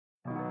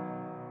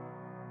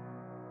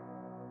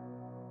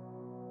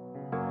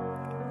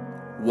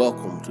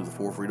Welcome to the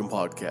For Freedom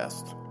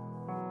Podcast.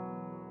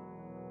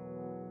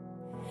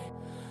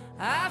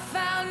 I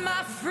found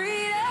my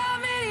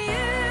freedom in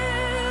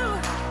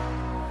you.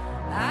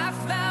 I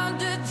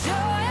found a joy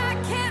I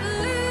can't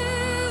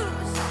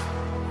lose.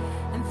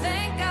 And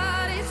thank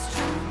God it's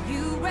true.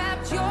 You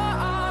wrapped your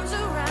arms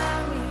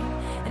around me,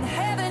 and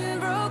heaven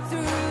broke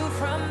through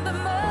from the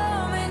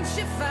moment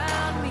you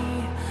found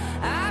me.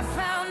 I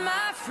found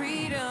my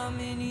freedom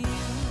in you.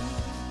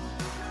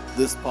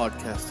 This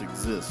podcast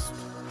exists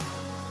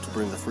to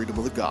bring the freedom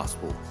of the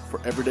gospel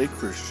for everyday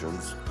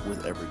Christians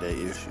with everyday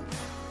issues.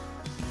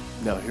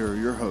 Now here are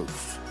your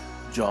hosts,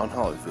 John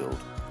Hollyfield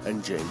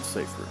and James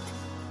Seyfert.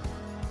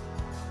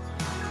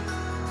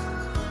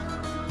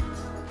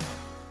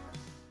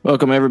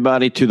 Welcome,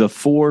 everybody, to the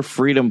For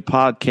Freedom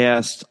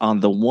Podcast on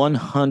the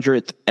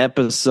 100th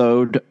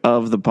episode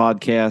of the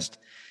podcast.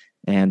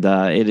 And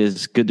it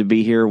is good to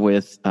be here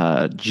with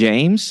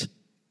James,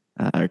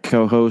 our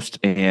co-host,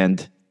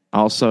 and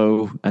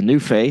also a new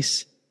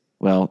face,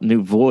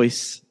 new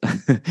voice.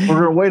 We're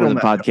going to wait on the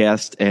that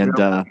podcast. And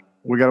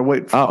we got to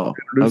wait.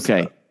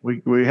 Okay. That.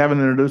 We haven't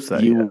introduced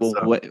that you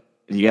yet.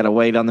 You got to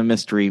wait on the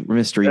mystery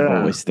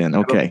voice then.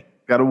 Okay.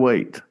 Got to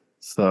wait.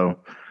 So,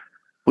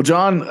 well,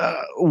 John,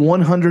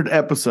 100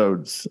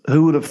 episodes.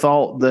 Who would have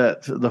thought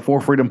that the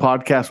For Freedom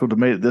Podcast would have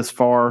made it this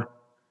far?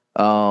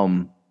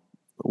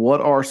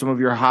 What are some of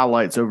your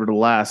highlights over the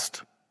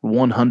last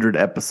 100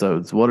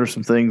 episodes? What are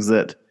some things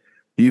that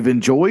you've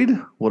enjoyed?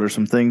 What are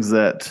some things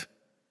that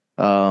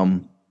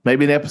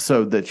maybe an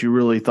episode that you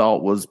really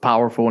thought was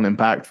powerful and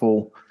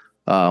impactful?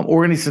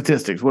 Or any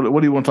statistics? What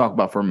do you want to talk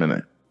about for a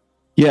minute?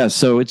 Yeah,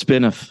 so it's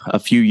been a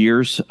few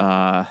years.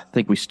 I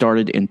think we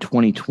started in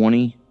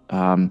 2020.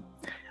 I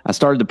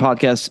started the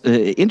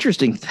podcast.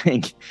 Interesting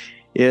thing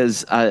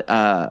is,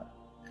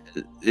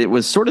 it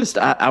was sort of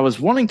I was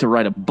wanting to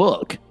write a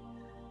book,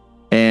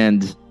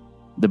 and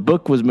the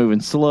book was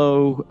moving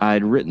slow.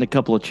 I'd written a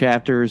couple of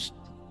chapters,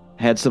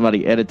 had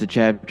somebody edit the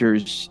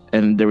chapters,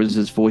 and there was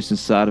this voice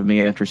inside of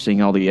me after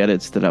seeing all the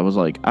edits that I was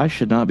like, I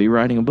should not be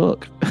writing a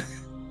book.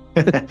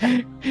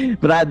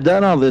 But I had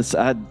done all this.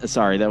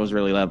 Sorry, that was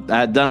really loud. I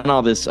had done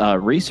all this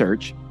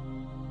research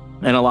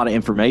and a lot of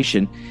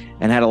information,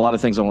 and had a lot of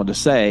things I wanted to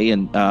say.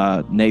 And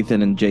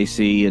Nathan and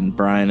JC and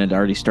Brian had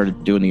already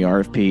started doing the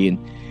RFP, and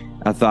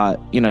I thought,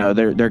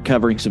 they're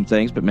covering some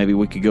things, but maybe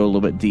we could go a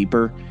little bit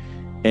deeper.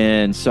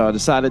 And so I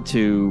decided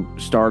to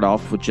start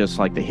off with just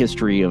like the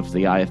history of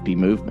the IFB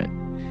movement,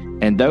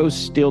 and those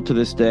still to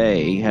this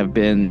day have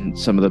been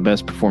some of the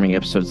best performing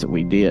episodes that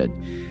we did.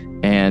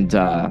 And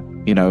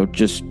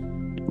just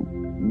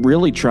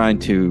really trying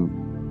to,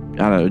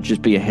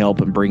 just be a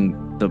help and bring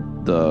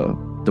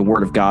the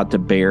word of God to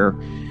bear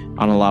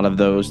on a lot of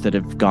those that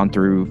have gone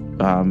through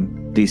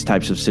these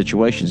types of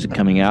situations and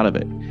coming out of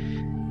it.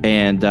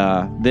 And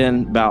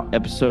then about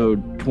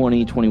episode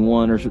 20,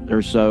 21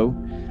 or so,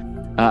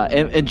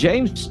 and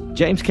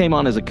James came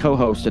on as a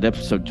co-host at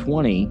episode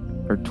 20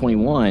 or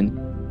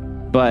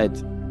 21,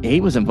 but he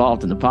was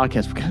involved in the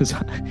podcast because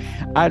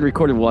I had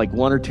recorded like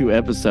one or two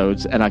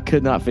episodes, and I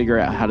could not figure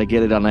out how to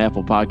get it on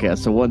Apple Podcasts.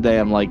 So one day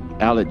I'm like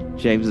out at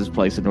James's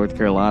place in North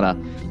Carolina,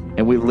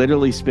 and we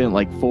literally spent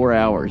like 4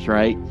 hours,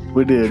 right?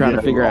 We did trying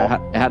to figure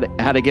out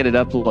how to get it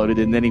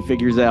uploaded, and then he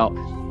figures out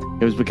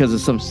it was because of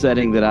some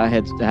setting that I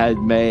had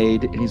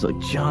made, and he's like,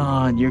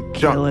 "John, you're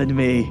killing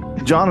me."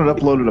 John had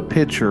uploaded a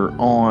picture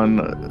on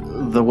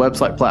the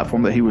website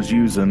platform that he was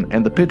using,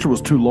 and the picture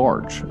was too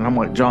large, and I'm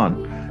like,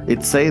 John,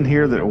 it's saying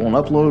here that it won't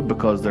upload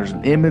because there's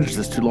an image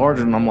that's too large.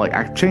 And I'm like,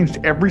 I changed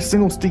every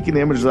single stinking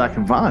image that I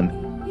can find.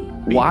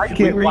 Why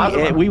can't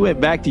we went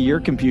back to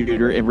your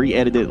computer and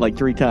re-edited it like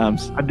 3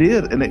 times. I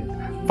did. And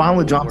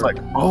finally John's like,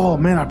 oh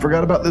man, I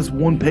forgot about this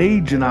one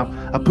page, and I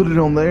put it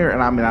on there.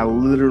 And I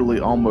literally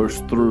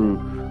almost threw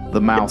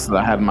the mouse that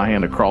I had in my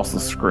hand across the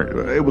screen.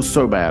 It was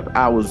so bad.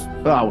 I was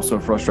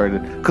so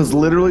frustrated because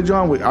literally,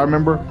 John, I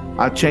remember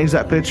I changed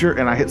that picture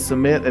and I hit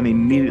submit and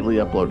immediately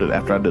uploaded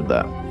after I did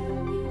that.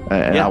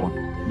 And yeah.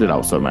 I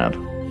was so mad.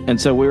 And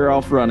so we were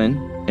off running,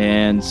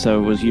 and so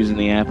was using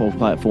the Apple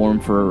platform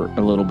for a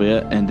little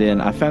bit. And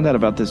then I found out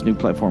about this new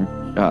platform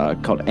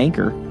called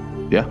Anchor,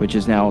 which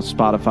is now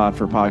Spotify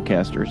for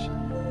podcasters.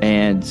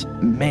 And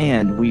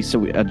man,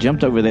 I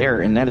jumped over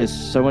there, and that is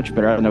so much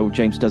better. I know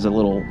James does a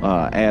little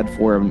ad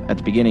for him at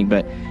the beginning,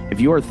 but if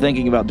you are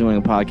thinking about doing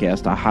a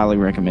podcast, I highly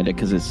recommend it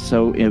because it's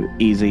so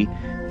easy.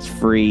 It's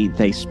free.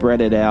 They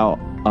spread it out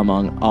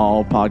among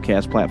all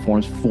podcast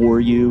platforms for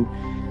you.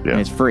 Yeah.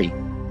 And it's free.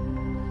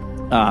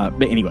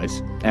 But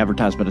anyways,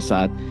 advertisement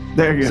aside.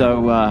 There you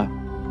go.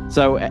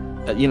 So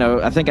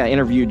I think I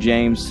interviewed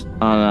James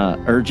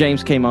or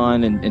James came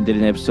on and did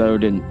an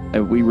episode,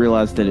 and we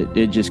realized that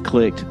it just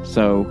clicked.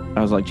 So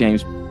I was like,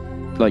 James,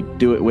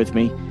 do it with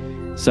me.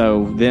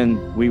 So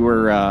then we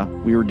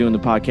were doing the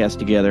podcast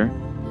together,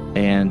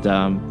 and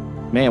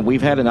man,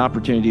 we've had an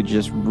opportunity to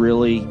just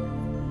really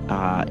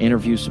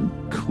interview some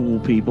cool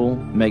people,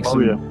 make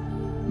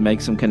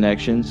some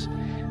connections.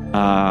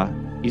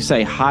 You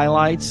say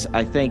highlights.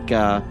 I think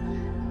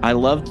I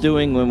loved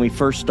doing when we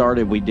first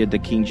started. We did the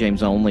King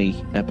James only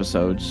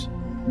episodes,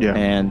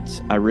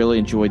 and I really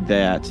enjoyed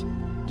that.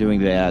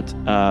 Doing that,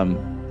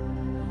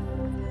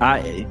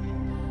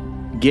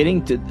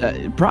 getting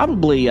to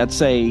probably I'd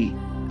say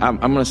I'm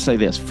going to say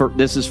this.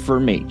 This is for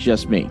me,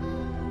 just me,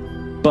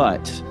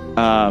 but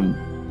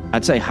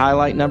I'd say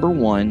highlight number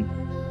one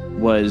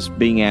was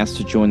being asked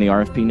to join the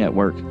RFP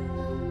network.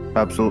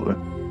 Absolutely.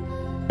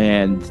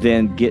 And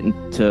then getting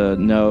to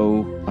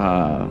know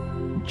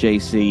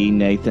JC,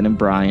 Nathan, and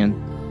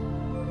Brian.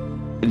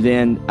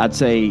 Then I'd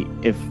say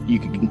if you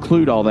could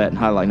include all that in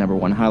highlight number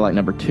one, highlight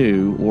number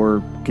two,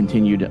 or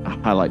continue to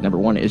highlight number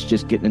one is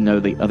just getting to know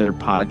the other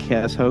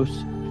podcast hosts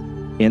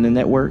in the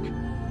network.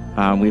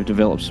 We've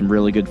developed some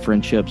really good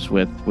friendships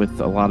with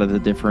a lot of the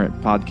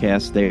different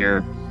podcasts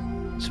there.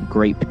 Some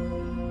great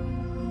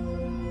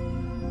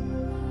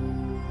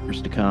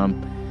to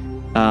come.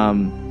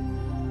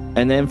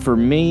 And then for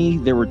me,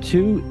 there were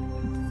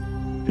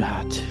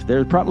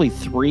there's probably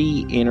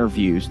three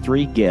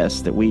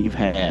guests that we've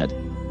had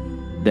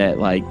that,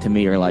 like, to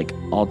me are like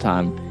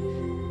all-time,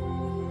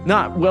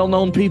 not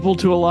well-known people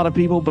to a lot of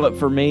people, but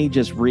for me,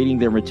 just reading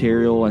their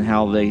material and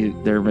how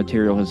their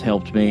material has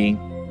helped me.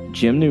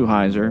 Jim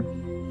Neuheiser,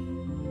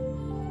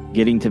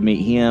 getting to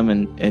meet him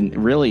and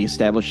really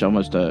establish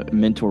almost a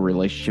mentor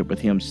relationship with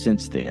him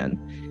since then.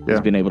 He's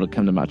been able to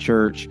come to my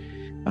church.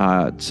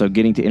 So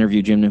getting to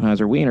interview Jim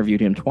Neuheiser, we interviewed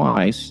him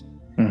twice.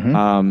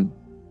 Mm-hmm.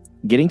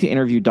 Getting to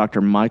interview Dr.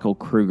 Michael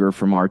Kruger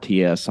from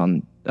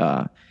RTS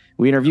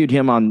we interviewed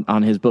him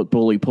on his book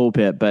Bully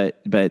Pulpit,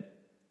 but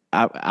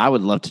I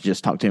would love to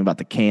just talk to him about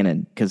the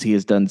canon, because he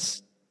has done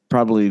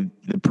probably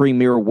the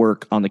premier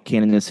work on the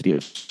canonicity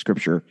of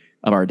Scripture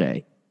of our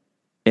day.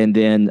 And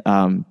then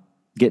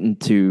getting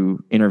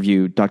to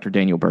interview Dr.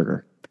 Daniel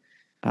Berger,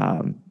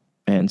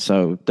 and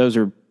so those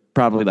are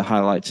probably the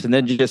highlights. And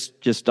then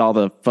just all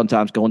the fun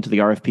times going to the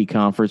RFP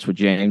conference with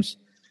James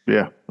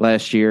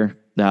last year.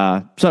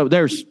 So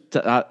there's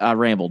I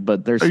rambled,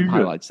 but there's some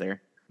highlights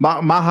there.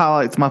 My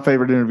highlights, my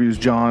favorite interviews,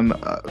 John,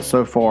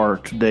 so far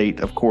to date,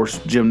 of course,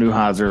 Jim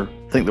Neuheiser.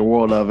 Think the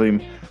world of him.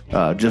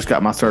 Just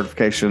got my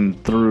certification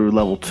through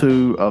level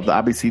 2 of the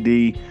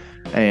IBCD,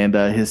 and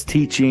his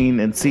teaching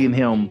and seeing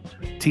him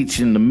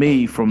teaching to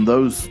me from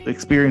those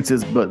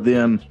experiences, but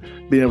then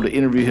being able to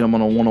interview him on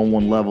a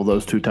one-on-one level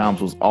those 2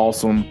 times was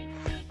awesome.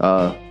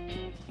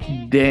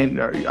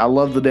 I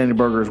love the Daniel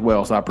Berger as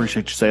well, so I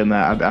appreciate you saying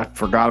that. I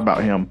forgot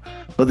about him.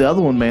 But the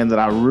other one, man,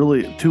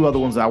 that 2 other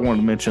ones that I wanted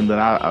to mention that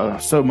I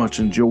so much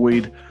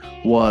enjoyed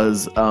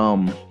was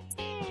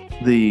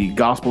the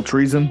Gospel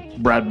Treason,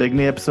 Brad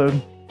Bigney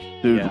episode.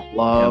 Dude, that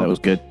was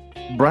good.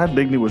 Brad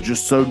Bigney was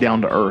just so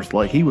down to earth.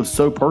 Like, he was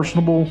so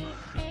personable,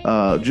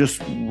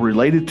 just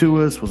related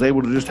to us, was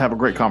able to just have a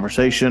great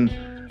conversation.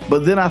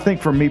 But then I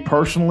think for me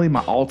personally,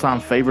 my all-time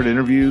favorite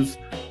interviews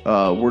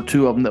were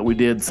 2 of them that we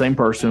did, same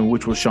person,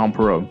 which was Sean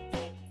Perot.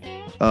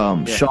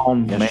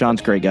 Sean, man,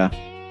 Sean's a great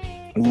guy.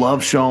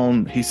 Love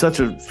Sean. He's such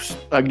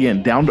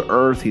again, down to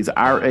earth. He's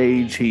our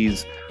age.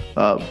 He's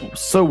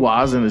so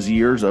wise in his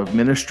years of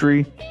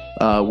ministry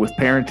with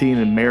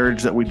parenting and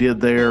marriage that we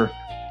did there.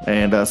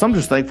 And so I'm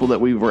just thankful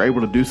that we were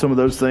able to do some of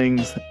those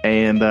things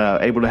and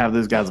able to have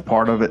those guys a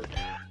part of it.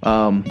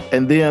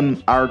 And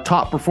then our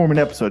top performing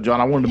episode, John,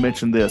 I wanted to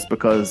mention this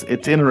because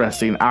it's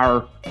interesting.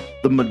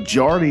 The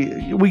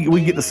majority,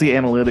 we get to see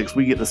analytics,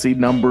 we get to see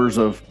numbers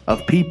of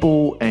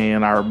people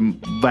and our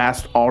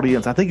vast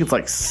audience. I think it's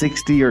like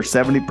 60 or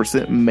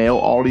 70% male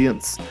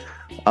audience.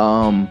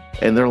 And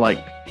they're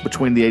like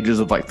between the ages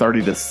of like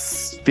 30 to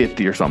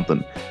 50 or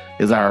something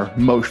is our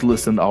most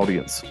listened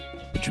audience.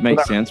 Which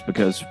makes sense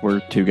because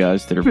we're 2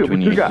 guys that are between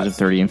the ages of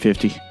 30 and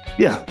 50.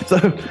 Yeah, so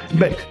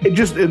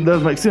it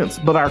does make sense.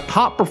 But our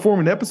top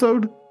performing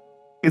episode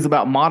is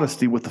about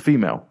modesty with the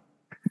female.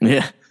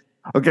 Yeah.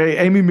 Okay,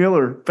 Amy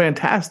Miller,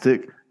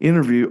 fantastic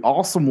interview,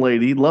 awesome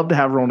lady. Love to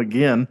have her on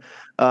again.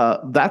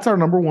 That's our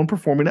number 1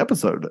 performing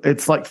episode.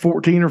 It's like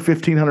 14 or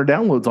 1,500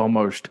 downloads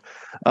almost,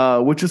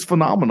 which is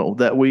phenomenal.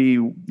 That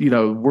we're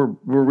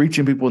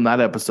reaching people in that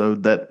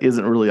episode that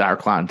isn't really our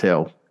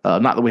clientele.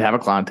 Not that we have a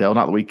clientele,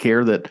 not that we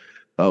care that.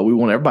 We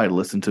want everybody to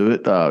listen to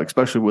it,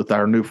 especially with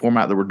our new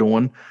format that we're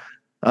doing.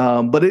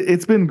 But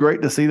it's been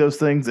great to see those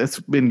things. It's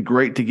been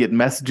great to get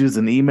messages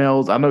and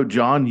emails. I know,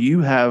 John, you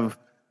have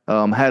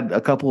had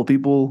a couple of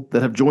people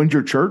that have joined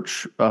your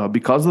church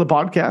because of the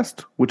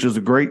podcast, which is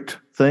a great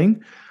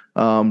thing.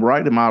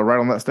 Right? Am I right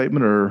on that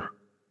statement? Or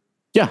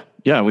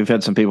Yeah. We've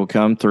had some people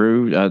come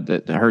through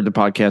that heard the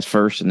podcast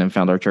first and then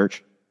found our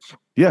church.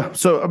 Yeah.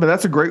 So, I mean,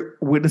 that's a great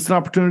witnessing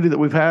opportunity that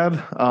we've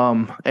had.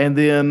 And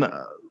then...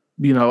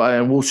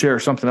 and we'll share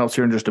something else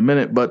here in just a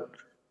minute, but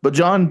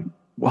John,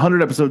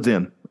 100 episodes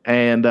in,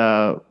 and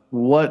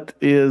what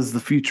is the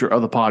future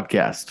of the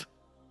podcast?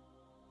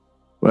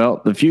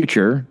 Well, the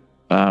future,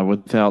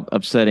 without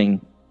upsetting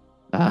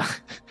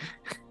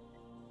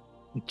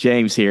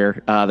James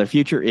here, the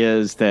future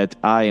is that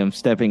I am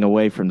stepping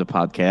away from the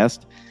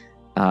podcast.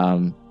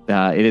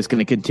 It is going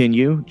to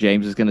continue.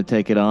 James is going to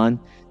take it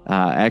on.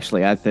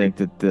 Actually, I think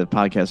that the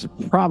podcast is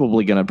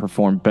probably going to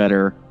perform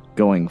better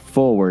going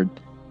forward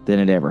than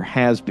it ever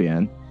has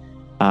been,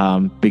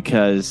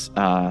 because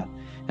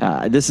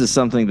this is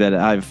something that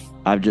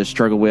I've just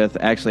struggled with.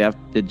 Actually,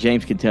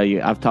 James can tell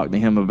you, I've talked to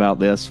him about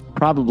this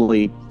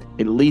probably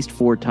at least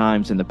 4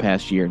 times in the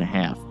past year and a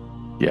half.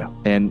 Yeah.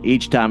 And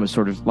each time it's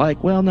sort of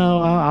like, well,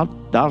 no,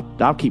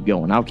 I'll keep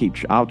going.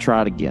 I'll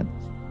try it again.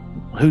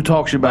 Who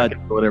talks you back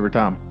into it every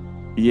time?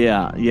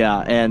 Yeah.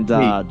 And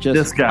just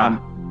this guy.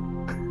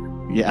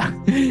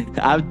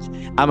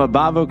 I'm a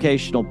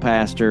bivocational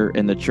pastor,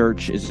 and the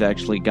church is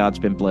actually, God's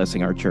been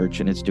blessing our church,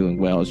 and it's doing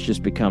well. It's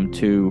just become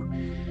too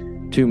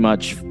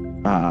much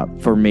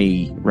for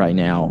me right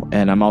now,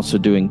 and I'm also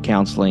doing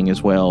counseling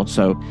as well.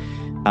 So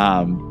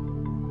I've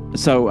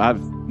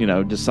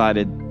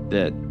decided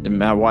that, and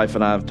my wife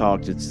and I have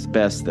talked, it's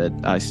best that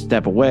I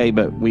step away,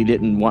 but we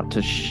didn't want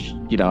to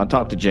I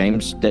talked to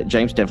James, that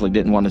James definitely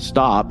didn't want to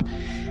stop,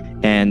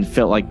 and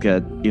felt like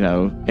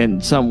in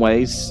some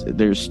ways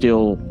there's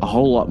still a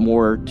whole lot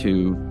more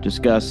to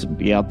discuss and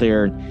be out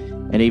there.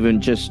 And even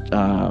just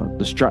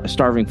the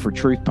Starving for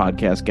Truth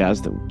podcast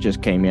guys that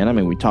just came in, I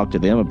mean, we talked to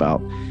them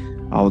about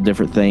all the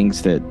different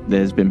things that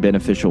has been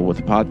beneficial with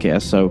the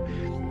podcast. So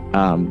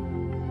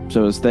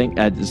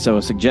I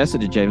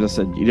suggested to James, I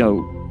said,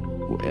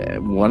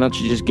 why don't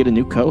you just get a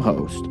new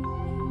co-host?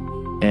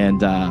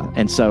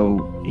 And so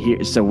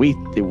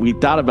we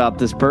thought about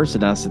this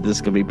person. I said, this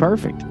could be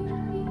perfect.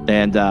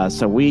 And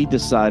so we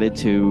decided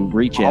to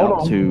reach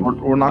out to.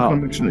 We're not going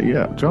to mention it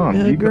yet, John.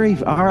 Good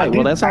grief! All right,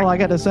 well, that's all I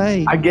got to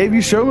say. I gave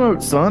you show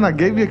notes, son. I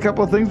gave you a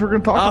couple of things we're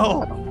going to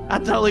talk about. I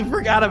totally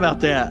forgot about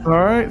that. All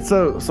right,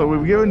 so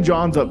we've given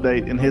John's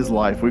update in his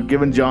life. We've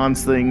given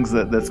John's things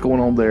that's going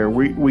on there.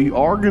 We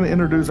are going to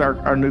introduce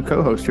our new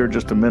co-host here in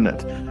just a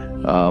minute.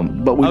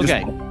 But we're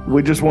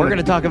going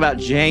to talk about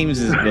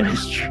James's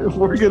ministry.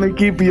 We're going to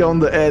keep you on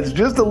the edge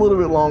just a little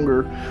bit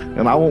longer,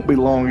 and I won't be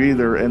long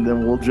either. And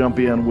then we'll jump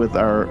in with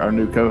our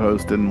new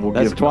co-host, and we'll.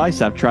 That's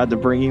twice I've tried to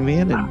bring him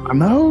in. I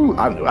know.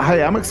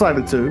 I'm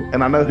excited too,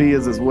 and I know he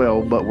is as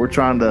well. But we're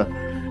trying to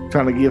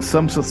give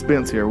some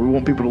suspense here. We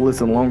want people to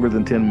listen longer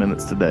than 10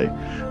 minutes today.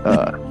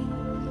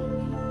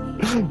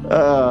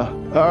 All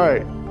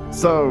right.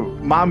 So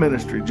my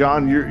ministry,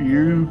 John,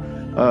 you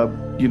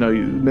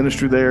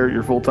ministry there,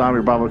 you're full-time,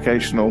 you're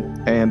bivocational,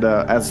 and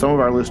as some of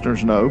our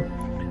listeners know,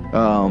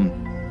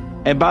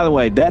 and by the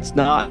way, that's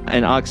not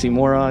an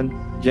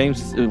oxymoron.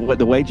 James,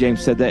 the way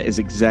James said that is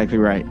exactly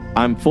right.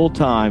 I'm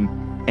full-time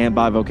and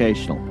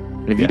bivocational.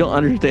 And if you don't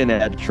understand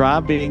that, try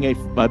being a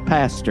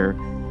pastor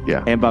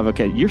and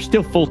bivocational. You're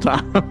still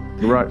full-time.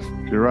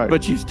 You're right.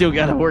 But you still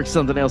got to work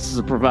something else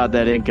to provide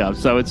that income.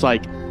 So it's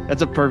like,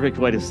 that's a perfect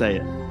way to say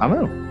it. I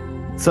know.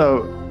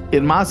 So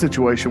in my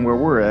situation, where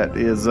we're at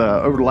is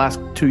over the last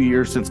 2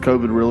 years since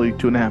COVID, really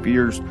 2.5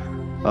 years,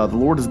 the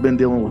Lord has been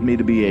dealing with me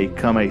to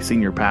become a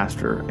senior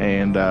pastor.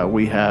 And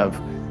we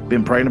have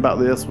been praying about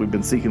this. We've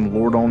been seeking the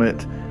Lord on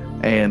it.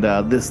 And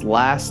this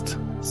last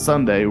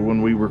Sunday,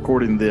 when we were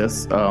recording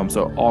this,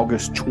 so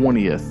August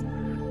 20th,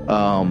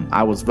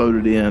 I was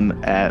voted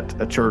in at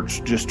a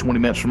church just 20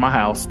 minutes from my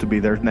house to be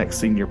their next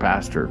senior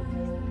pastor.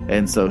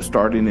 And so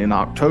starting in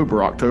October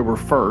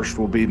 1st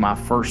will be my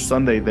first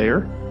Sunday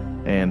there.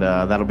 And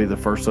that'll be the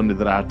first Sunday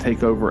that I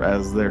take over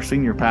as their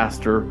senior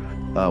pastor.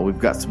 We've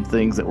got some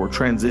things that we're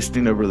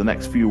transitioning over the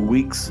next few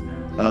weeks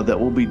that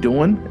we'll be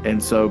doing.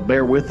 And so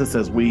bear with us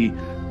as our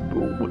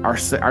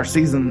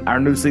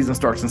new season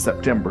starts in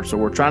September. So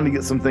we're trying to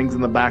get some things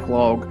in the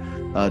backlog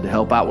to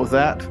help out with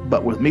that.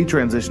 But with me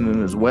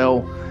transitioning as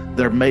well,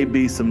 there may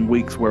be some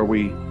weeks where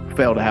we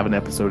fail to have an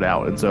episode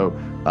out. And so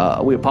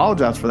we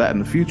apologize for that in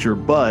the future,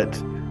 but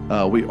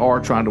we are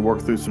trying to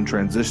work through some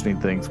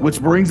transitioning things, which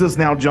brings us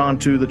now, John,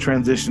 to the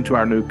transition to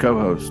our new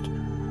co-host.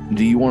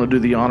 Do you want to do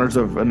the honors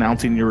of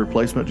announcing your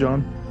replacement,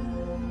 John?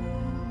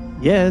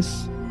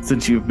 Yes.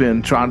 Since you've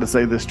been trying to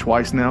say this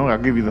twice now, I'll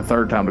give you the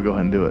third time to go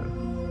ahead and do it.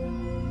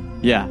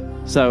 Yeah.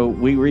 So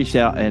we reached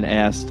out and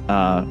asked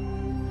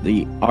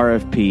the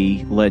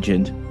RFP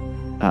legend,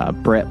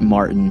 Brett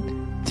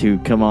Martin, to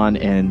come on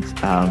and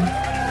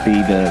be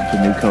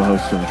the new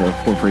co-host of the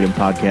For Freedom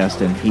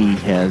podcast, and he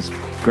has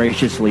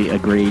graciously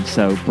agreed.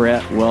 So,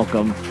 Brett,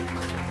 welcome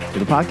to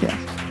the podcast.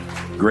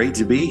 Great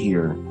to be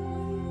here.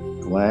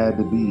 Glad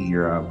to be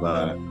here. I've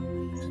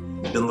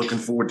been looking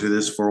forward to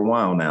this for a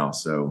while now,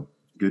 so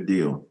good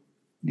deal.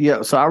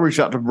 Yeah, so I reached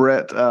out to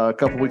Brett a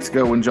couple weeks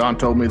ago when John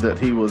told me that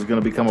he was going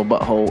to become a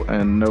butthole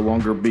and no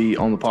longer be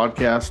on the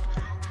podcast.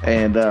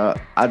 And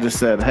I just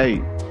said, hey,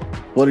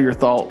 what are your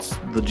thoughts?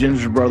 The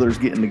Ginger Brothers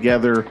getting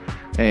together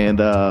and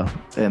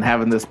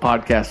having this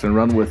podcast and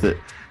run with it.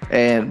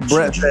 And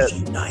Brett said,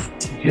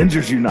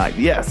 Gingers Unite,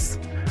 yes.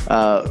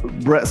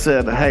 Brett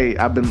said, hey,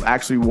 I've been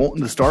actually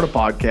wanting to start a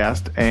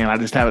podcast, and I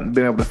just haven't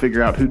been able to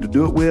figure out who to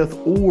do it with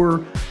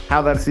or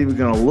how that's even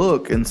going to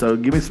look. And so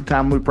give me some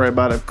time. We pray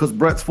about it, because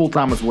Brett's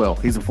full-time as well.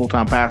 He's a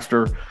full-time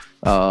pastor.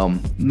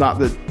 Not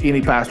that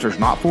any pastor is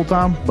not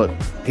full-time, but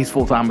he's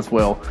full-time as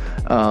well.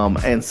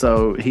 And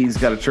so he's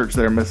got a church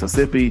there in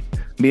Mississippi.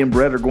 Me and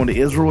Brett are going to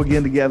Israel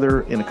again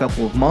together in a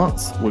couple of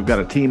months. We've got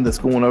a team that's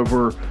going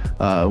over.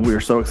 We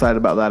are so excited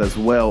about that as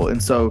well.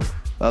 And so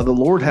the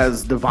Lord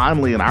has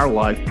divinely in our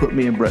life put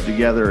me and Brett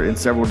together in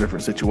several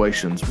different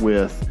situations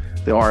with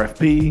the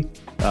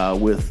RFP,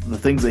 with the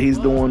things that he's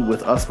doing,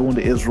 with us going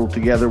to Israel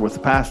together with the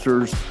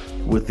pastors,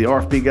 with the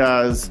RFP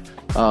guys,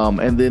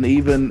 and then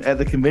even at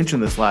the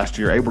convention this last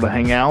year, able to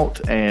hang out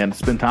and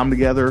spend time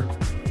together.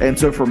 And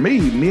so for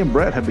me and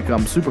Brett have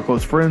become super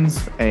close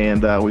friends,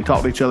 and we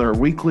talk to each other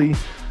weekly.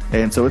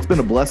 And so it's been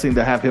a blessing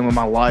to have him in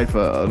my life,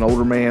 an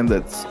older man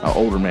that's an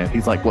older man.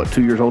 He's like,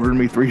 2 years older than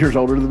me, 3 years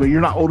older than me? You're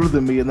not older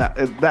than me in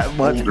that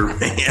much. Older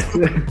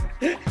man.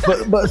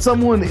 but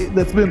someone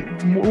that's been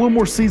a little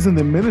more seasoned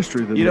in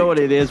ministry than me. You know what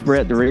it is,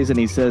 Brett? The reason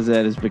he says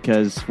that is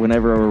because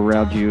whenever we're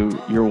around you,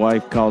 your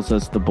wife calls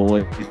us the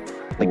boys,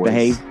 like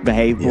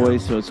behave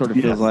boys. So it sort of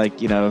feels like,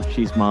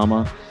 she's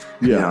mama.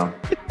 Yeah.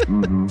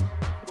 Mm-hmm.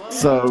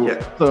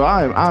 So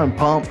I'm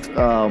pumped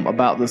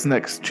about this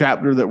next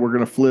chapter that we're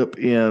going to flip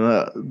in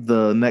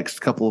the next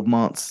couple of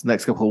months,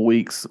 next couple of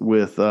weeks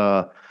with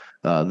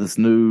this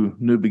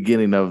new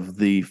beginning of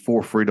the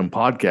For Freedom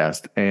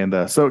podcast,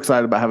 and so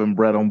excited about having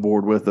Brett on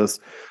board with us.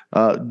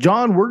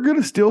 John, we're going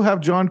to still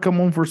have John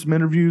come on for some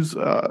interviews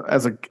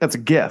as a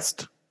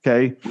guest.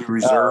 Okay, we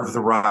reserve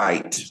the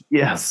right.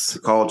 Yes, to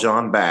call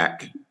John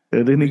back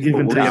at any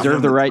given time.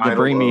 Reserve the right to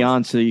bring me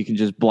on so you can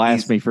just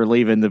blast me for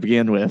leaving to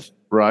begin with.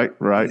 Right.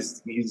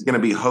 He's going to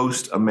be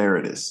host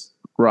emeritus.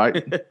 Right.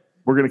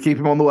 We're going to keep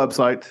him on the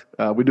website.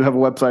 We do have a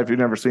website. If you've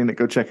never seen it,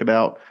 go check it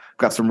out.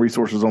 Got some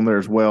resources on there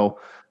as well.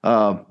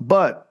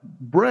 But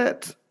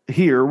Brett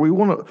here, we're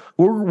going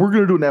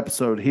to do an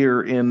episode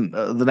here in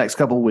the next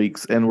couple of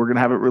weeks, and we're going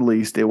to have it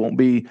released. It won't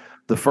be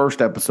the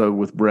first episode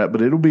with Brett,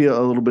 but it'll be a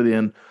little bit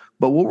in.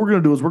 But what we're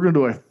going to do is we're going to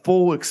do a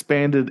full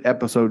expanded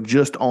episode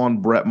just on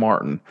Brett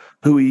Martin,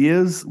 who he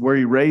is, where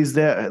he raised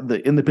at, the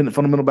Independent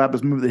Fundamental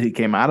Baptist movement that he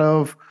came out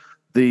of,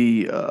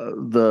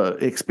 the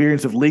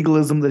experience of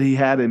legalism that he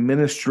had in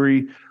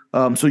ministry.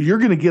 So you're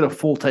going to get a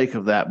full take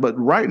of that. But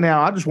right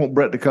now, I just want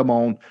Brett to come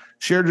on,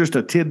 share just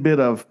a tidbit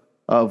of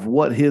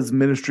what his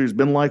ministry has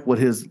been like, what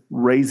his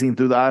raising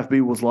through the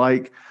IFB was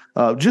like,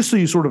 just so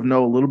you sort of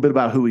know a little bit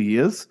about who he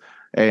is.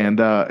 And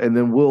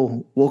then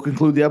we'll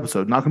conclude the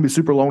episode. Not going to be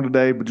super long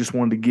today, but just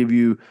wanted to give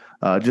you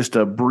just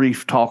a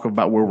brief talk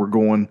about where we're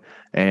going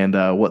and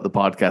what the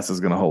podcast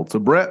is going to hold. So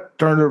Brett,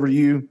 turn it over to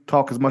you.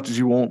 Talk as much as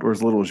you want or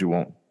as little as you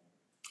want.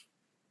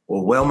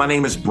 Well, my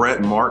name is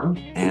Brett Martin,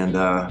 and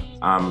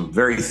I'm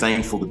very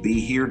thankful to be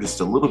here. Just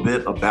a little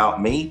bit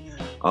about me.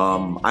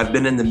 I've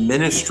been in the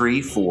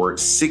ministry for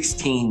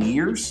 16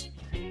 years.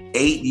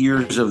 8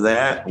 years of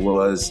that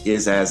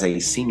is as a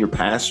senior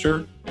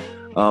pastor.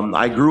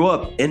 I grew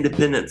up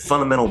Independent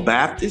Fundamental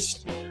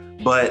Baptist,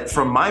 but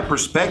from my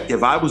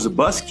perspective, I was a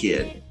bus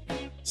kid.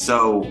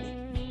 So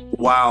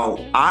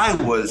while I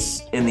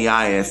was in the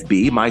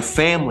IFB, my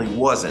family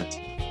wasn't.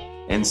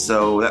 And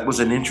so that was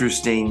an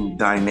interesting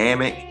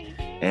dynamic.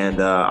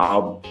 And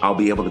I'll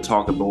be able to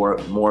talk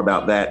more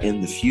about that in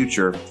the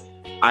future.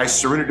 I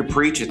surrendered to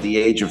preach at the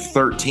age of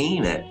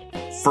 13 at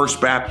First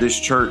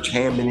Baptist Church,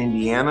 Hampton,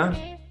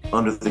 Indiana,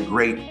 under the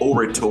great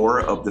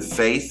orator of the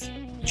faith,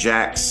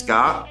 Jack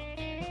Scott.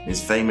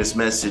 His famous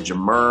message,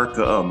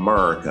 America,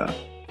 America.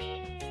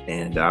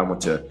 And I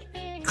went to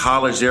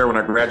college there when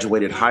I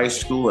graduated high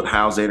school at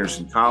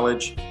Hyles-Anderson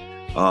College.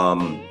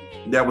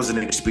 That was an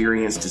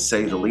experience, to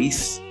say the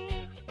least.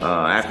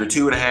 After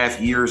 2.5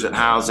 years at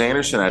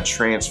Hyles-Anderson, I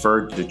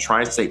transferred to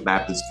Tri-State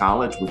Baptist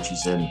College, which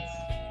is in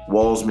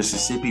Walls,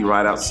 Mississippi,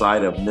 right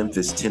outside of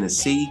Memphis,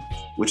 Tennessee,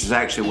 which is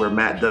actually where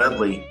Matt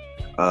Dudley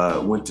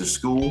went to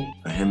school.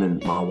 Him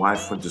and my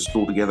wife went to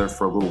school together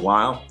for a little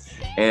while.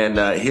 And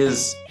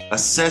his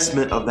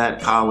assessment of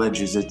that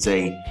college is it's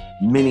a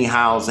mini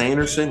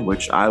Hyles-Anderson,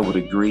 which I would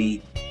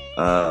agree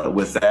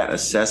with that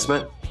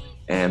assessment.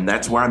 And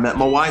that's where I met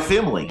my wife,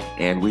 Emily.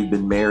 And we've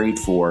been married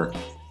for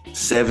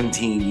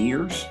 17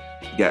 years.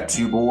 Got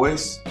 2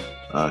 boys,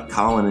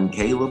 Colin and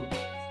Caleb,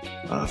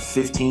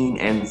 15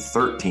 and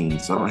 13.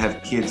 So I don't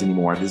have kids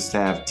anymore. I just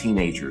have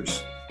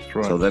teenagers.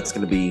 Right. So that's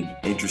going to be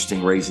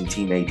interesting, raising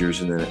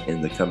teenagers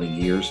in the coming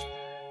years.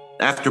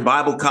 After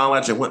Bible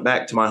college, I went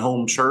back to my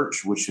home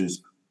church, which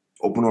is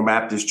Open Door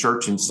Baptist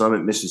Church in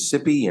Summit,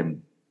 Mississippi.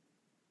 And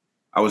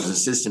I was an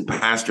assistant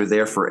pastor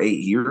there for 8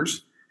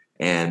 years.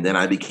 And then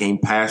I became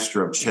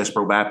pastor of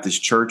Chesbro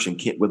Baptist Church in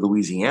Kentwood,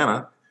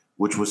 Louisiana,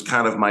 which was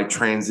kind of my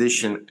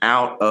transition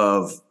out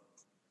of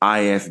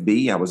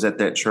IFB. I was at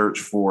that church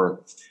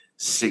for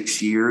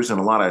 6 years, and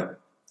a lot of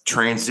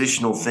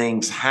transitional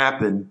things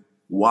happened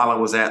while I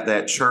was at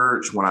that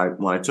church. When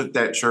I took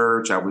that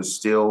church, I was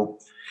still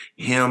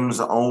hymns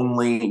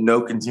only,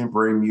 no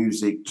contemporary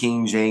music,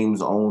 King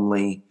James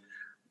only.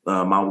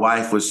 My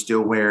wife was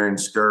still wearing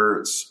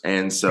skirts,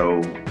 and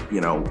so,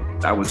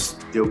 I was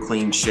still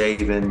clean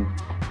shaven.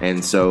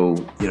 And so,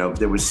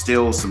 there was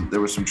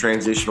some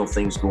transitional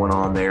things going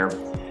on there.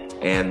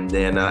 And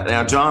then,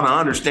 now, John, I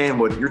understand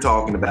what you're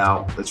talking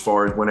about as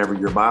far as whenever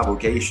you're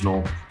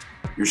bivocational,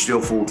 you're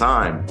still full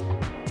time.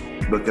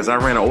 because I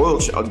ran an oil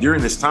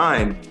during this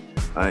time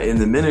in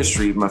the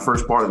ministry. My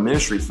first part of the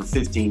ministry for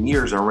 15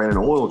 years, I ran an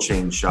oil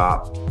change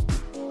shop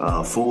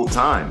full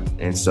time,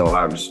 and so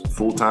I was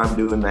full time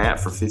doing that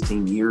for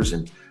 15 years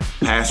and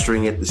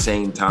pastoring at the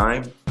same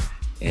time.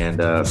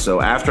 And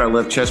so after I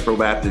left Chesbro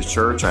Baptist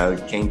Church, I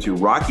came to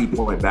Rocky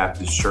Point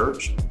Baptist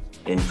Church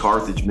in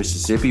Carthage,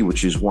 Mississippi,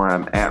 which is where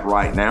I'm at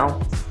right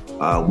now.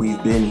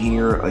 We've been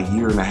here a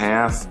year and a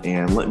half,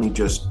 and let me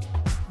just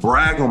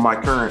brag on my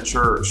current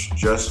church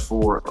just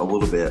for a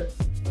little bit.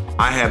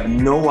 I have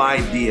no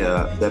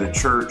idea that a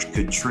church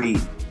could treat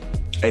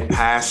a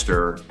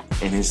pastor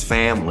and his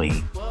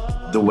family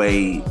the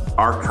way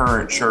our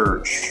current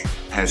church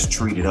has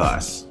treated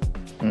us.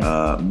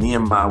 Me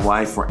and my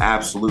wife were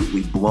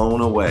absolutely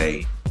blown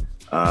away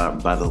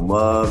by the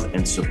love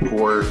and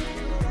support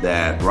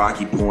that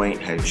Rocky Point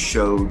has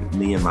showed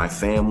me and my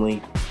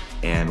family.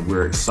 And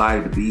we're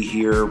excited to be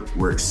here.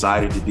 We're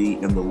excited to be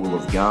in the will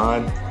of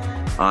God.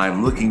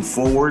 I'm looking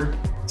forward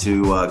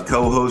to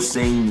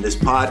co-hosting this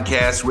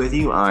podcast with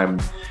you. I'm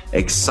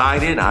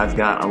excited. I've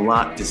got a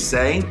lot to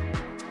say.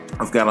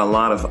 I've got a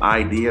lot of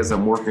ideas.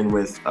 I'm working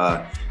with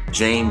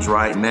James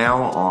right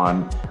now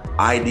on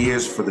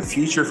ideas for the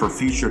future, for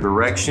future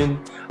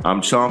direction.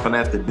 I'm chomping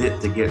at the bit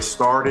to get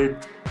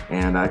started,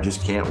 and I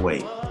just can't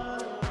wait.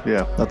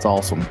 Yeah, that's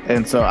awesome.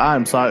 And so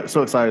I'm so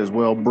excited as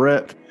well.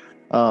 Brett,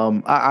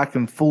 I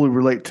can fully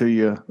relate to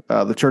you.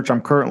 The church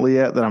I'm currently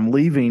at that I'm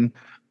leaving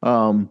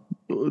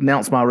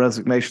announced my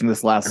resignation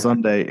this last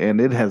Sunday,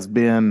 and it has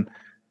been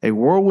a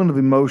whirlwind of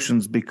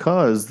emotions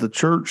because the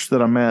church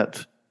that I'm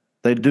at,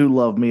 they do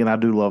love me and I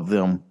do love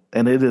them.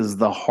 And it is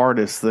the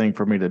hardest thing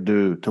for me to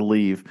do, to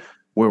leave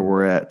where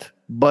we're at.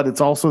 But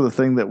it's also the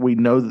thing that we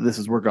know that this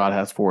is where God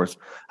has for us.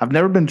 I've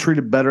never been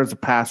treated better as a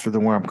pastor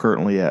than where I'm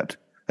currently at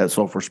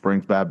Sulphur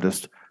Springs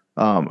Baptist.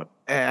 And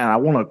I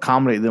want to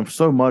accommodate them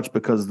so much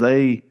because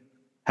they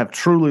have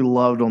truly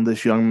loved on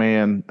this young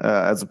man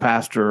as a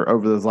pastor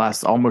over the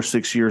last almost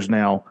 6 years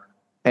now.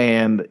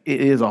 And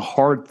it is a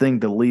hard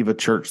thing to leave a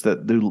church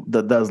that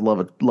does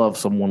love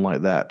someone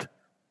like that.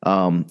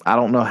 I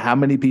don't know how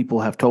many people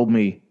have told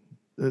me,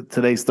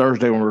 today's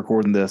Thursday when we're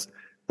recording this,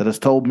 that has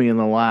told me in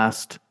the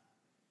last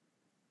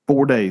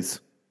 4 days,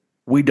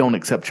 we don't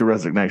accept your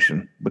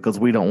resignation because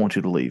we don't want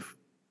you to leave.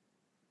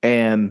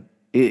 And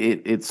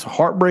it's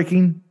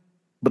heartbreaking,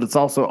 but it's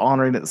also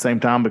honoring at the same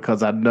time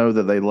because I know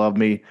that they love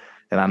me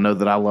and I know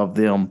that I love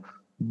them.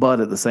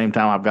 But at the same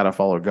time, I've got to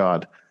follow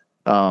God.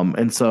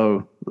 And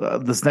so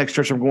this next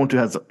church I'm going to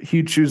has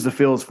huge shoes to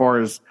fill as far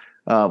as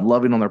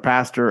loving on their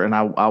pastor, and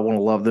I want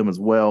to love them as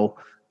well.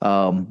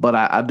 But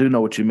I do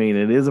know what you mean.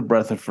 It is a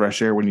breath of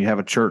fresh air when you have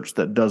a church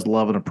that does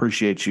love and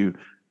appreciate you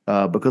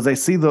because they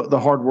see the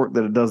hard work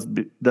that it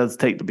does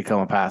take to become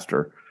a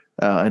pastor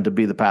and to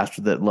be the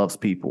pastor that loves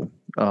people.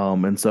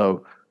 And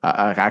so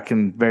I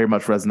can very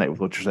much resonate with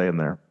what you're saying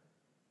there.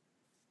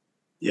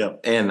 Yeah.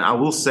 And I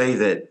will say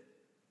that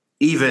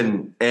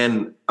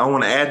and I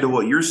want to add to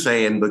what you're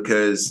saying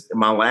because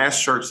my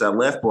last church that I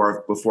left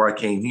before I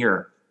came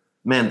here,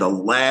 man, the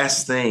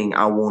last thing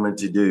I wanted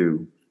to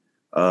do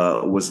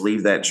was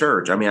leave that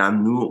church. I mean, I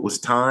knew it was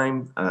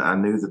time. I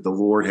knew that the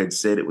Lord had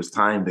said it was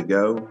time to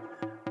go.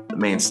 But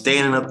man,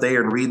 standing up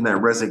there and reading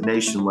that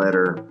resignation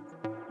letter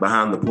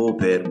behind the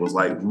pulpit was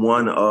like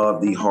one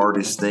of the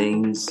hardest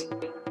things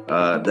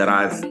that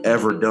I've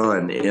ever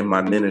done in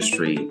my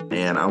ministry.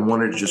 And I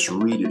wanted to just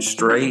read it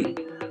straight.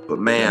 But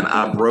man,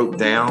 I broke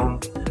down.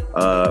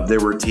 There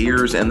were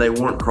tears, and they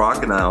weren't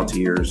crocodile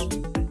tears.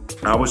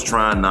 I was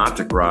trying not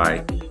to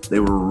cry. They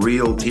were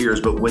real tears.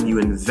 But when you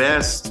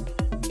invest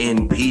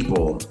in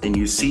people and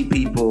you see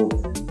people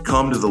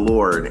come to the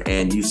Lord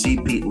and you see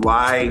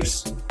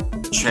lives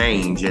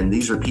change, and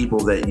these are people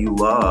that you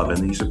love and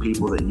these are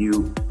people that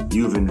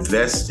you've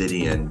invested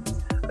in,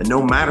 and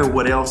no matter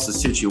what else the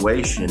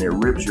situation, it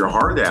rips your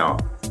heart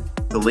out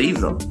to leave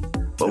them.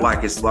 But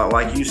like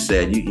you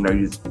said, you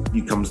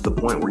come to the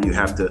point where you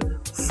have to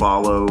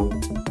follow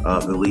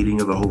the leading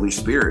of the Holy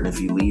Spirit, and if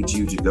He leads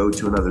you to go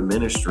to another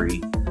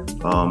ministry,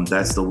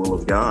 that's the will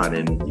of God,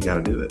 and you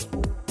got to do it.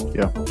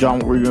 Yeah, John,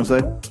 what were you going to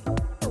say?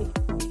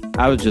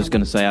 I was just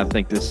going to say I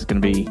think this is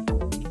going to be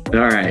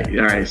all right.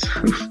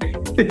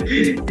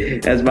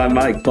 As my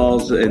mic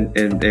falls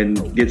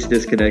and gets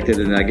disconnected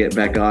and I get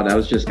back on, I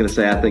was just going to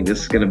say I think this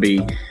is going to be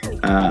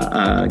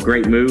a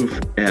great move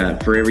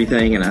for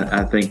everything, and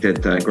I think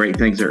that great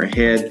things are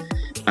ahead.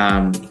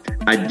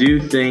 I do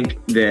think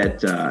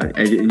that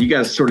you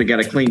guys sort of got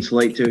a clean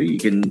slate too.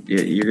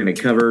 You're going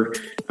to cover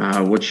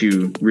what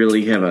you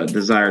really have a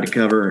desire to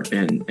cover,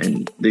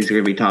 and these are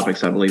going to be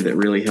topics I believe that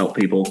really help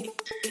people.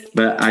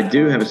 But I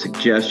do have a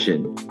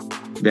suggestion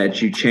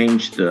that you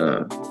change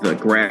the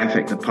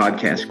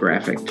podcast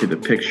graphic to the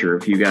picture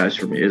of you guys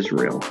from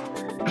Israel,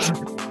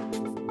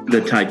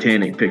 the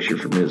Titanic picture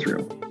from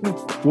Israel.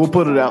 We'll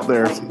put it out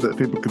there so that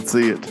people can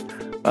see it.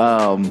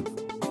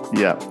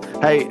 Yeah.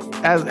 Hey,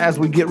 as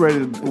we get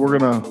ready, we're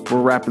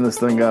wrapping this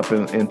thing up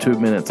in 2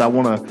 minutes. I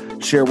want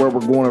to share where we're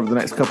going over the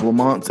next couple of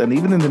months and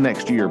even in the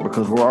next year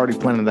because we're already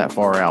planning that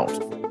far out.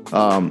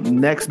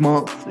 Next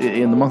month,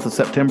 in the month of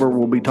September,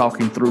 we'll be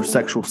talking through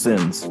sexual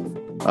sins.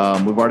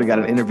 We've already got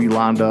an interview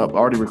lined up,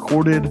 already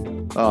recorded,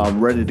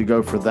 ready to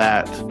go for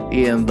that.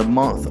 In the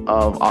month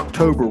of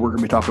October, we're going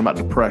to be talking about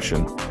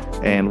depression.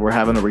 And we're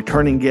having a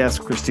returning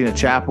guest, Christina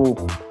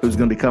Chappell, who's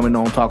going to be coming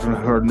on talking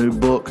her new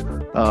book,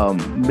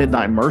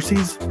 Midnight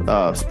Mercies,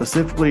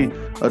 specifically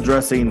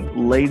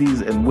addressing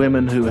ladies and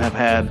women who have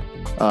had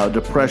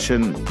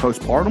depression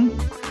postpartum,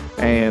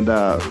 and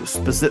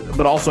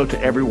but also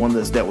to everyone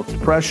that's dealt with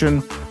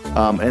depression.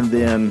 And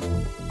then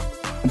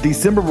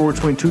December, we're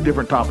between two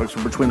different topics.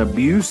 We're between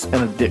abuse and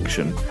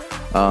addiction.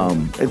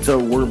 And so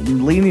we're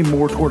leaning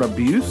more toward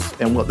abuse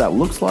and what that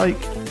looks like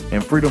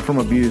and freedom from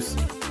abuse.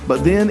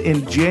 But then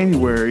in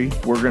January,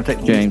 we're going to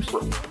take James.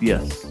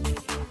 Yes.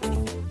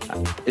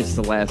 It's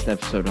the last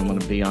episode I'm going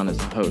to be on as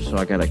a host, so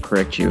I got to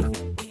correct you.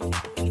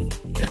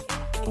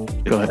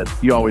 Go ahead.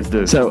 You always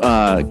do. So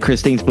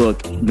Christine's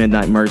book,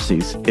 Midnight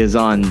Mercies, is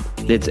on.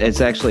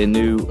 It's actually a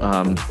new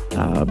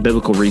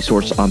biblical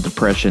resource on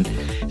depression.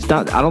 It's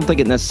not. I don't think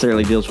it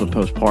necessarily deals with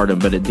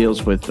postpartum, but it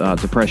deals with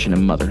depression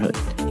and motherhood.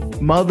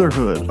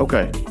 Motherhood.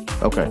 Okay.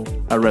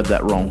 I read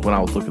that wrong when I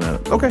was looking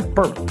at it. Okay,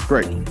 perfect.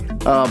 Great.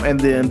 And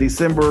then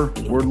December,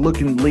 we're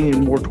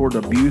leaning more toward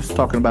abuse,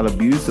 talking about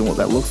abuse and what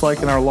that looks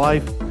like in our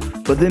life.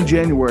 But then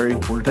January,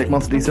 we're going to take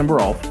month of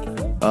December off,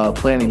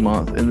 planning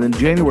month. And then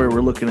January,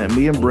 we're looking at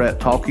me and Brett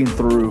talking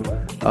through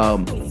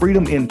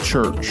freedom in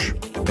church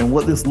and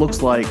what this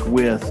looks like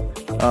with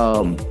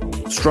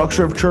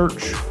structure of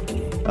church,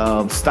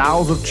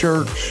 styles of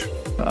church,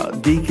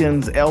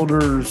 deacons,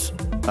 elders,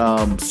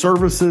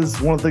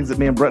 services. One of the things that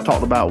me and Brett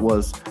talked about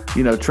was,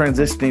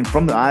 transitioning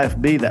from the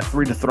IFB, that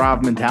free to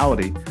thrive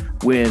mentality.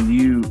 When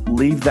you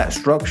leave that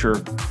structure,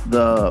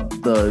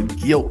 the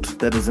guilt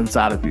that is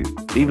inside of you,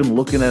 even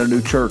looking at a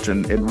new church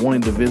and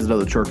wanting to visit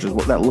other churches,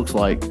 what that looks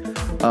like.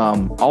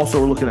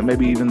 Also, we're looking at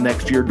maybe even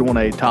next year doing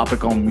a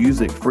topic on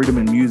music, freedom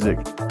in music,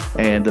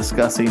 and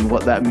discussing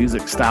what that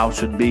music style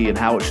should be and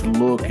how it should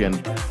look,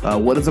 and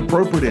what is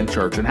appropriate in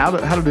church, and how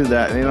to do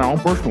that in our own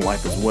personal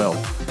life as well.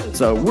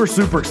 So we're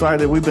super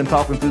excited. We've been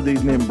talking through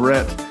these, me and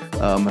Brett.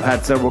 I've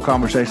had several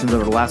conversations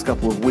over the last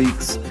couple of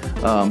weeks,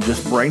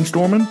 just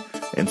brainstorming.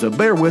 And so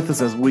bear with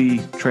us as we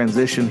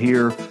transition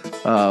here.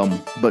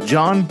 But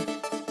John,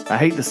 I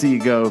hate to see you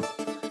go.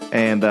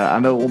 And I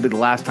know it won't be the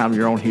last time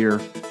you're on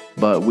here,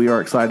 but we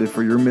are excited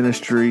for your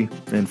ministry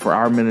and for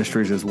our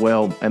ministries as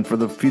well, and for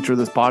the future of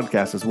this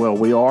podcast as well.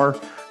 We are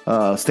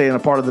staying a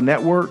part of the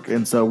network.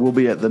 And so we'll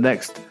be at the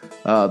next,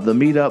 the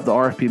meetup, the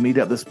RFP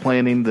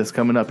meetup that's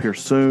coming up here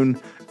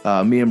soon.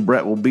 Me and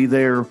Brett will be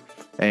there.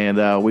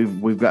 And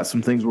we've got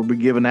some things we'll be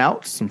giving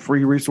out, some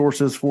free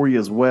resources for you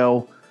as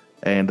well.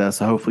 And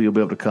so hopefully you'll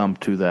be able to come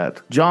to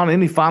that. John,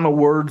 any final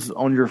words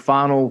on your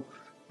final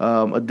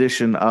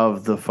edition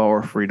of the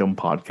For Freedom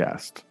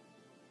podcast?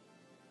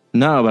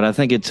 No, but I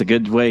think it's a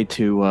good way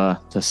to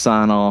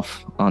sign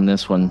off on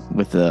this one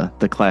with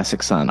the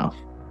classic sign off.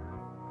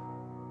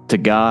 To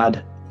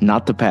God,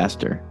 not the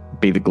pastor,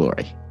 be the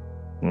glory.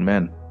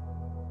 Amen.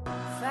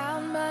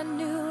 Found my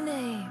new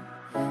name,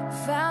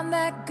 found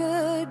that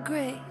good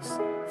grace,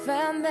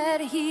 found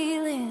that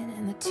healing,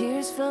 and the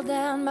tears fell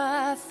down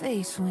my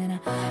face when I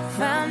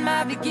found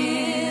my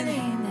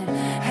beginning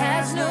that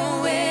has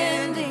no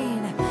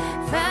ending.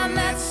 Found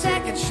that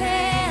second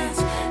chance,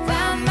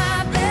 found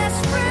my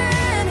best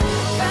friend,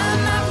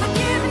 found my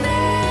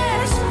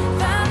forgiveness,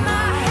 found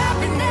my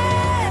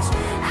happiness.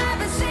 I've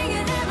been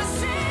singing ever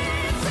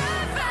since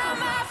I found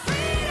my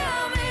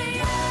freedom in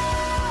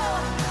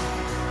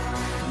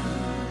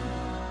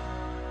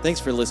you. Thanks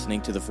for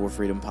listening to the For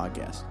Freedom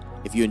podcast.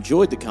 If you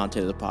enjoyed the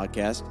content of the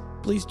podcast,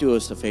 please do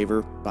us a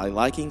favor by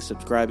liking,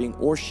 subscribing,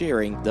 or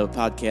sharing the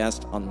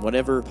podcast on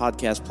whatever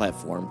podcast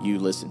platform you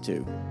listen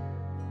to.